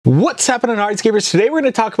What's happening, Hardscapers? Today we're going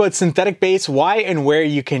to talk about synthetic base, why and where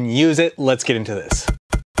you can use it. Let's get into this.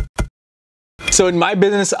 So in my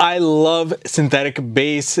business, I love synthetic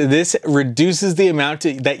base. This reduces the amount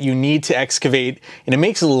that you need to excavate, and it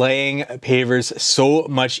makes laying pavers so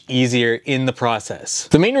much easier in the process.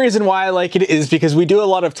 The main reason why I like it is because we do a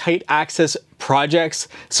lot of tight access projects.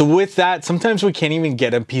 So with that, sometimes we can't even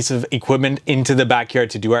get a piece of equipment into the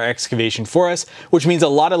backyard to do our excavation for us, which means a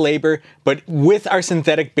lot of labor. But with our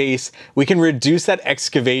synthetic base, we can reduce that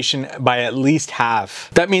excavation by at least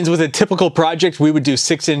half. That means with a typical project, we would do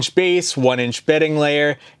 6-inch base, 1-inch bedding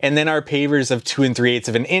layer, and then our pavers of 2 3/8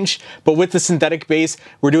 of an inch. But with the synthetic base,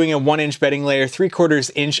 we're doing a 1-inch bedding layer,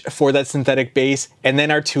 3/4 inch for that synthetic base, and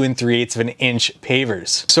then our 2 3/8 of an inch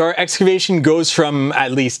pavers. So our excavation goes from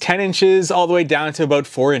at least 10 inches all the way down to about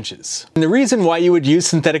 4 inches. And the reason why you would use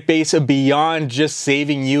synthetic base beyond just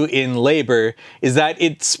saving you in labor is that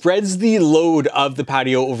it spreads the load of the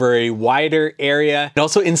patio over a wider area. It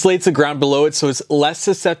also insulates the ground below it, so it's less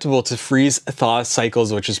susceptible to freeze-thaw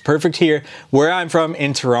cycles, which is perfect here where I'm from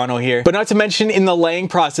in Toronto here. But not to mention in the laying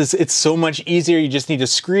process, it's so much easier. You just need to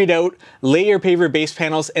screed out, lay your paver base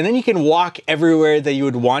panels, and then you can walk everywhere that you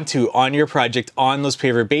would want to on your project on those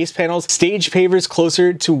paver base panels. Stage pavers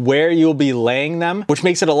closer to where you'll be laying them, which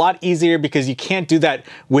makes it a lot easier because you can't do that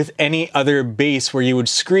with any other base where you would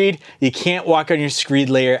screed. You can't walk on your screed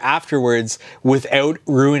layer afterwards without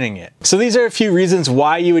ruining it. So these are a few reasons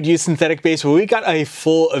why you would use synthetic base. Well, we got a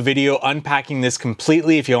full video unpacking this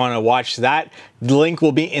completely. If you want to watch that, the link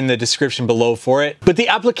will be in the description below for it. But the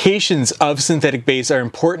applications of synthetic base are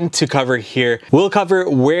important to cover here. We'll cover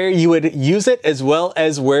where you would use it as well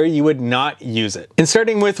as where you would not use it. And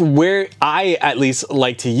starting with where I at least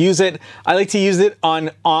like to use it, I like to use it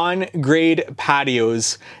on grade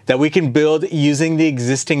patios that we can build using the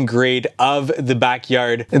existing grade of the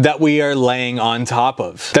backyard that we are laying on top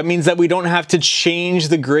of. That means that we don't have to change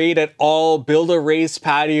the grade at all, build a raised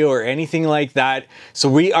patio or anything like that. So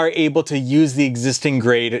we are able to use the existing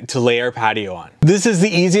grade to lay our patio on. This is the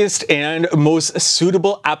easiest and most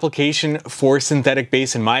suitable application for synthetic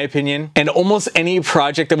base in my opinion, and almost any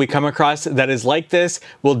project that we come across that is like this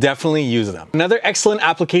will definitely use them. Another excellent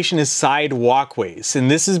application is side walkways, and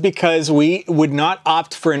this is because we would not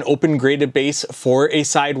opt for an open graded base for a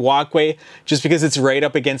side walkway just because it's right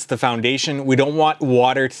up against the foundation. We don't want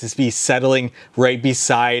water to be settling right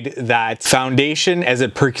beside that foundation as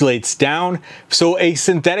it percolates down. So a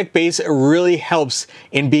synthetic base really helps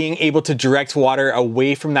in being able to direct water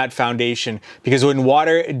away from that foundation, because when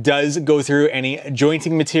water does go through any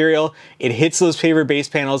jointing material, it hits those paver base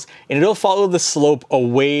panels and it'll follow the slope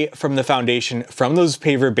away from the foundation from those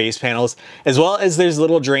paver base panels, as well as there's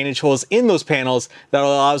little drainage holes in those panels that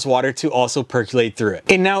allows water to also percolate through it.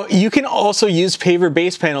 And now you can also use paver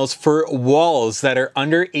base panels for walls that are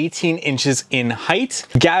under 18 inches in height,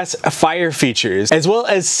 gas fire features, as well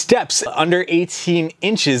as steps under 18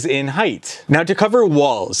 inches in height. Now to cover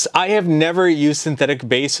walls, I have never used synthetic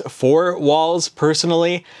base for walls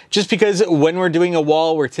personally, just because when we're doing a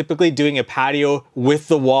wall, we're typically doing a patio with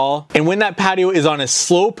the wall. And when that patio is on a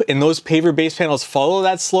slope and those paver base panels follow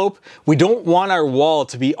that slope, we don't want our wall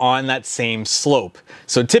to be on that same slope.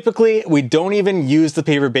 So typically we don't even use the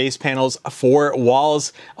paver base panels for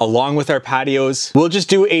walls along with our patios. We'll just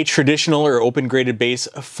do a traditional or open graded base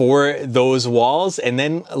for those walls and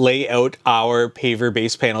then lay out our paver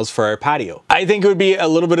base panels for our patio. I think it would be a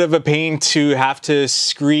little bit of a pain to have to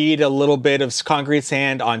screed a little bit of concrete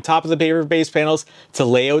sand on top of the paver base panels to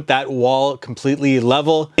lay out that wall completely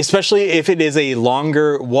level, especially if it is a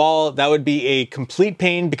longer wall. That would be a complete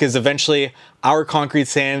pain because eventually our concrete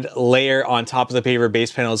sand layer on top of the paver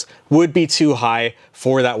base panels would be too high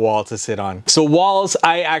for that wall to sit on. So walls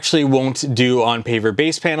I actually won't do on paver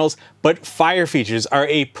base panels, but fire features are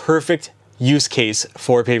a perfect use case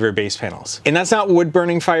for paver base panels. And that's not wood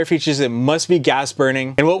burning fire features, it must be gas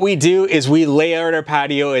burning. And what we do is we lay out our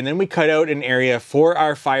patio and then we cut out an area for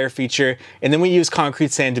our fire feature, and then we use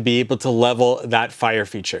concrete sand to be able to level that fire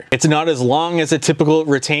feature. It's not as long as a typical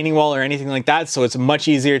retaining wall or anything like that, so it's much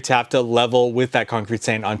easier to have to level with that concrete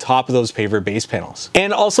sand on top of those paver base panels.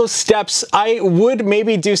 And also steps, I would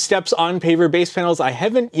maybe do steps on paver base panels. I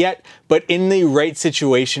haven't yet, but in the right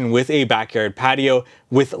situation with a backyard patio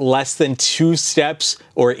with less than 2 steps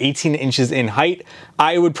or 18 inches in height,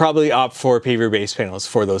 I would probably opt for paver base panels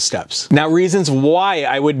for those steps. Now, reasons why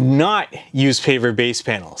I would not use paver base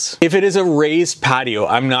panels. If it is a raised patio,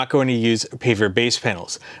 I'm not going to use paver base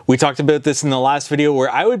panels. We talked about this in the last video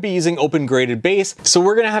where I would be using open graded base. So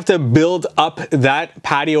we're gonna have to build up that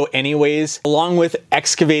patio anyways, along with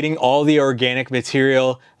excavating all the organic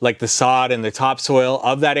material like the sod and the topsoil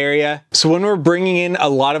of that area. area. So when we're bringing in a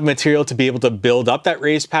lot of material to be able to build up that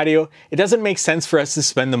raised patio, it doesn't make sense for us to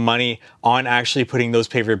spend the money on actually putting those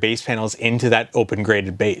paver base panels into that open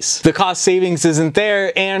graded base. The cost savings isn't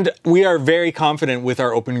there, and we are very confident with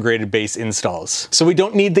our open graded base installs. So we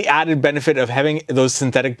don't need the added benefit of having those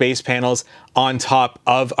synthetic base panels on top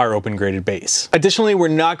of our open graded base. Additionally, we're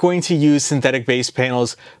not going to use synthetic base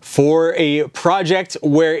panels for a project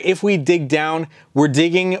where if we dig down, we're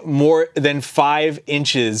digging more than 5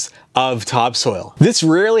 inches of topsoil. This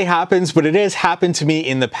rarely happens, but it has happened to me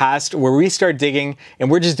in the past where we start digging and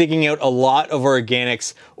we're just digging out a lot of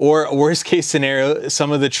organics, or worst case scenario,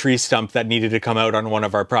 some of the tree stump that needed to come out on one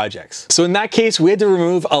of our projects. So in that case, we had to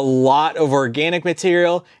remove a lot of organic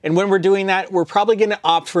material. And when we're doing that, we're probably going to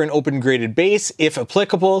opt for an open graded base if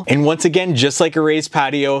applicable. And once again, just like a raised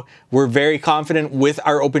patio, we're very confident with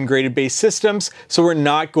our open graded base systems. So we're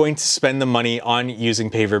not going to spend the money on using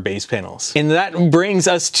paver base panels. And that brings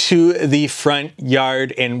us to the front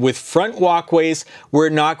yard, and with front walkways, we're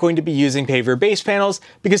not going to be using paver base panels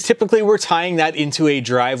because typically we're tying that into a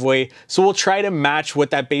driveway. So we'll try to match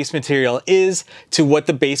what that base material is to what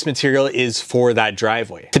the base material is for that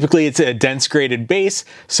driveway. Typically it's a dense graded base,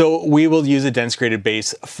 so we will use a dense graded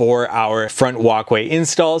base for our front walkway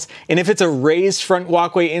installs. And if it's a raised front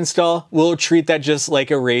walkway install, we'll treat that just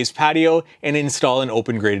like a raised patio and install an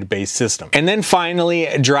open graded base system. And then finally,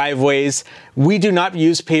 driveways. We do not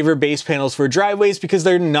use paver base panels for driveways because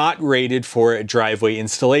they're not rated for driveway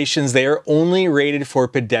installations. They are only rated for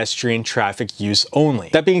pedestrian traffic use only.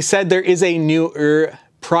 That being said, there is a newer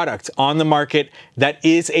product on the market that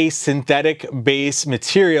is a synthetic base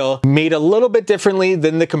material made a little bit differently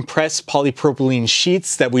than the compressed polypropylene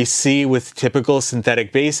sheets that we see with typical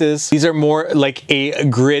synthetic bases. These are more like a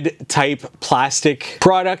grid type plastic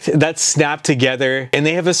product that's snapped together, and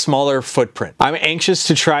they have a smaller footprint. I'm anxious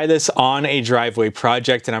to try this on a driveway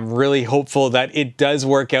project, and I'm really hopeful that it does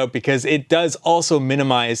work out because it does also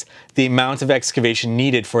minimize the amount of excavation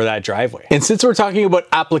needed for that driveway. And since we're talking about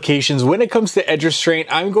applications, when it comes to edge restraint,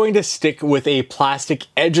 I'm going to stick with a plastic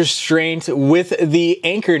edge restraint with the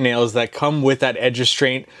anchor nails that come with that edge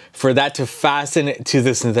restraint for that to fasten to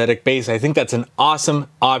the synthetic base. I think that's an awesome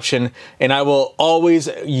option, and I will always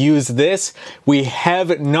use this. We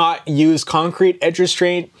have not used concrete edge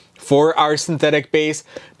restraint for our synthetic base,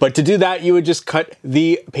 but to do that, you would just cut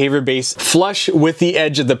the paver base flush with the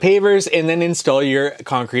edge of the pavers and then install your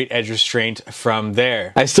concrete edge restraint from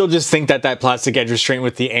there. I still just think that that plastic edge restraint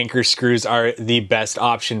with the anchor screws are the best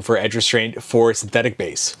option for edge restraint for synthetic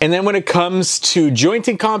base. And then when it comes to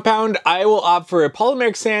jointing compound, I will opt for a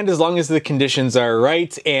polymeric sand as long as the conditions are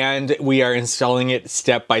right and we are installing it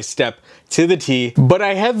step by step to the T. But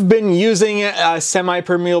I have been using a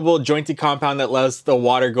semi-permeable jointing compound that lets the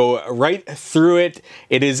water go right through it.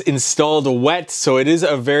 It is installed wet, so it is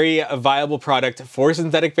a very viable product for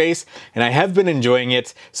synthetic base, and I have been enjoying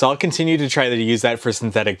it, so I'll continue to try to use that for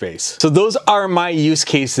synthetic base. So those are my use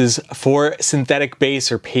cases for synthetic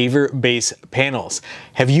base or paver base panels.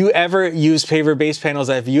 Have you ever used paver base panels?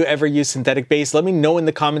 Have you ever used synthetic base? Let me know in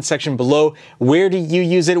the comment section below. Where do you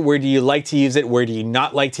use it? Where do you like to use it? Where do you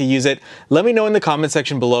not like to use it? Let me know in the comment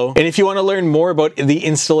section below. And if you want to learn more about the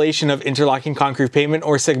installation of interlocking concrete pavement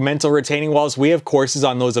or segmental retaining walls, we have courses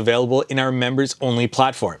on those available in our members only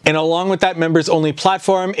platform. And along with that members only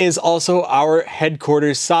platform is also our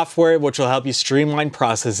headquarters software, which will help you streamline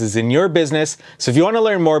processes in your business. So if you want to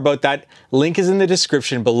learn more about that, link is in the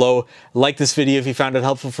description below. Like this video if you found it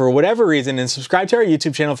helpful for whatever reason, and subscribe to our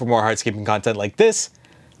YouTube channel for more hardscaping content like this.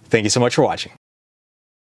 Thank you so much for watching.